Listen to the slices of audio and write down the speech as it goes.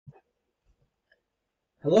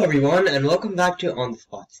Hello everyone, and welcome back to On the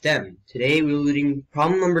Spot STEM. Today we're reading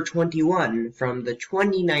problem number 21 from the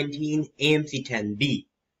 2019 AMC 10B.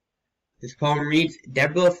 This problem reads,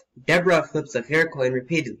 Deborah flips a fair coin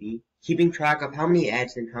repeatedly, keeping track of how many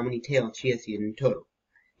heads and how many tails she has seen in total,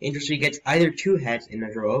 until she gets either 2 heads in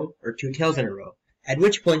a row or 2 tails in a row, at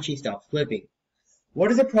which point she stops flipping.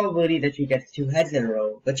 What is the probability that she gets 2 heads in a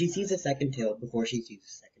row, but she sees a second tail before she sees the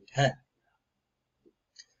second head?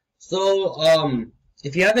 So,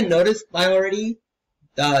 if you haven't noticed by already,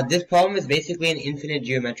 this problem is basically an infinite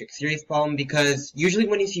geometric series problem, because usually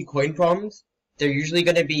when you see coin problems, they're usually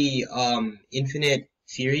going to be infinite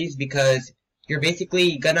series, because you're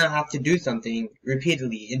basically going to have to do something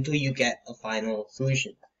repeatedly until you get a final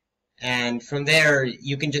solution. And from there,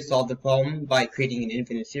 you can just solve the problem by creating an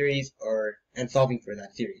infinite series and solving for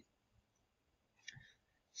that series.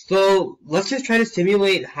 So let's just try to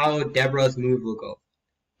simulate how Deborah's move will go.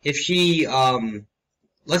 If she,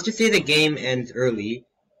 let's just say the game ends early,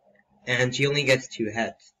 and she only gets 2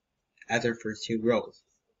 heads as her first 2 rows.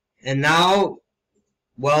 And now,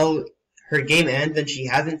 well, her game ends and she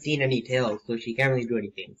hasn't seen any tails, so she can't really do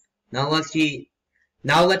anything. Now let's say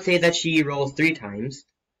that she rolls 3 times.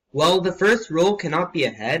 Well, the first roll cannot be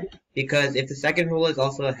a head, because if the second roll is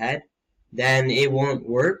also a head, then it won't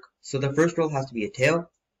work. So the first roll has to be a tail,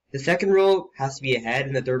 the second roll has to be a head,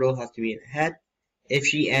 and the third roll has to be a head if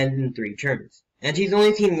she ends in 3 turns. And she's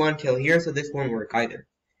only seen 1 tail here, so this won't work either.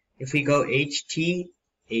 If we go HT,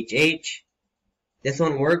 HH, this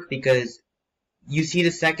won't work because you see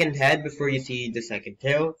the second head before you see the second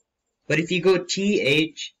tail. But if you go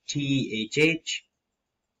TH, THH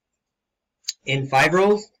in 5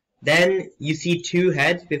 rolls, then you see 2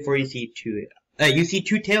 heads before you see 2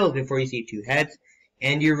 tails before you see 2 heads,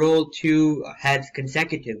 and you roll 2 heads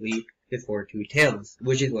consecutively before 2 tails,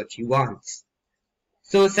 which is what she wants.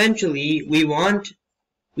 So essentially,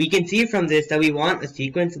 we can see from this that we want a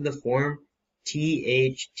sequence in the form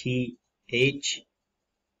TH, TH,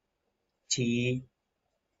 THH,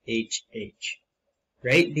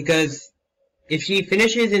 right? Because if she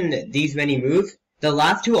finishes in these many moves, the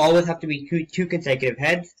last 2 always have to be 2 consecutive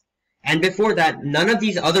heads, and before that, none of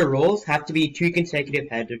these other rolls have to be 2 consecutive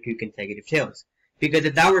heads or 2 consecutive tails. Because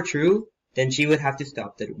if that were true, then she would have to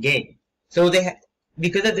stop the game. So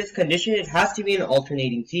because of this condition, it has to be an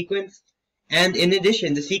alternating sequence, and in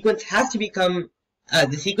addition, the sequence has to begin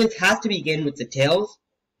with the tails,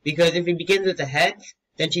 because if it begins with the heads,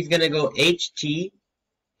 then she's going to go HT,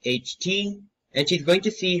 HT, and she's going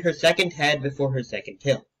to see her second head before her second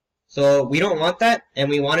tail. So we don't want that, and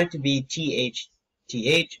we want it to be TH,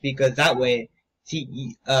 TH, because that way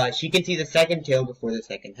she can see the second tail before the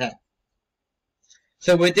second head.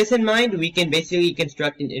 So with this in mind, we can basically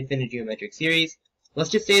construct an infinite geometric series. Let's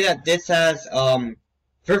just say that this has,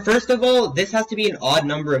 first of all, this has to be an odd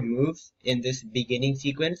number of moves in this beginning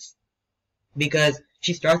sequence, because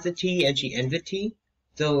she starts at T and she ends at T.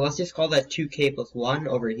 So let's just call that 2k plus 1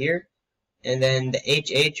 over here, and then the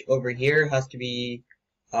HH over here has to be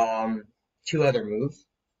 2 other moves.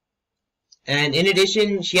 And in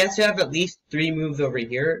addition, she has to have at least 3 moves over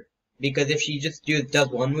here, because if she just does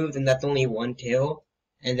 1 move, then that's only 1 tail,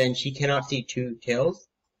 and then she cannot see 2 tails.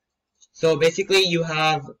 So basically you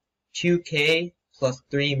have 2k plus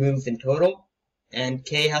 3 moves in total, and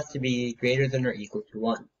k has to be greater than or equal to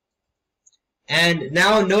 1. And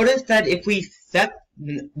now notice that if we set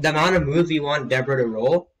the amount of moves we want Deborah to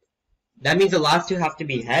roll, that means the last 2 have to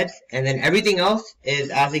be heads, and then everything else is,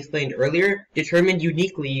 as explained earlier, determined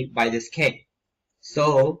uniquely by this k.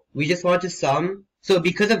 So we just want to sum. So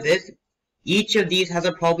because of this, each of these has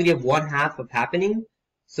a probability of 1/2 of happening.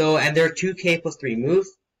 So, and there are 2k plus 3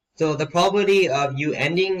 moves. So the probability of you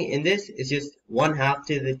ending in this is just 1/2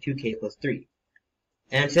 to the 2k plus 3.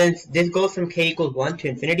 And since this goes from k equals 1 to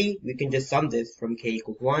infinity, we can just sum this from k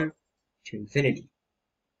equals 1 to infinity.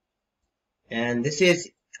 And this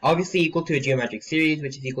is obviously equal to a geometric series,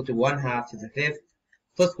 which is equal to 1/2 to the 5th,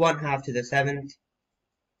 plus 1/2 to the 7th,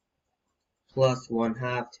 plus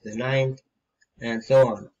 1/2 to the 9th, and so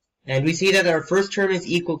on. And we see that our first term is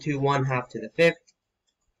equal to 1/2 to the 5th,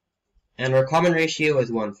 and our common ratio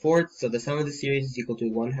is 1/4, so the sum of the series is equal to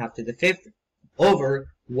 1/2 to the 5th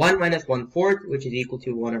over 1 minus 1/4, which is equal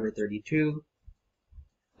to 1 over 32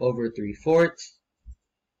 over 3/4.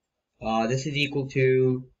 This is equal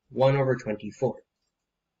to 1 over 24.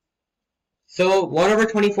 So 1 over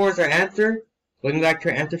 24 is our answer. Going back to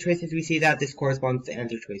our answer choices, we see that this corresponds to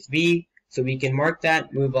answer choice B, so we can mark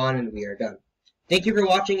that, move on, and we are done. Thank you for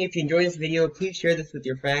watching. If you enjoyed this video, please share this with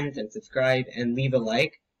your friends and subscribe and leave a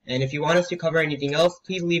like. And if you want us to cover anything else,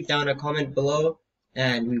 please leave down a comment below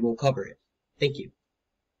and we will cover it. Thank you.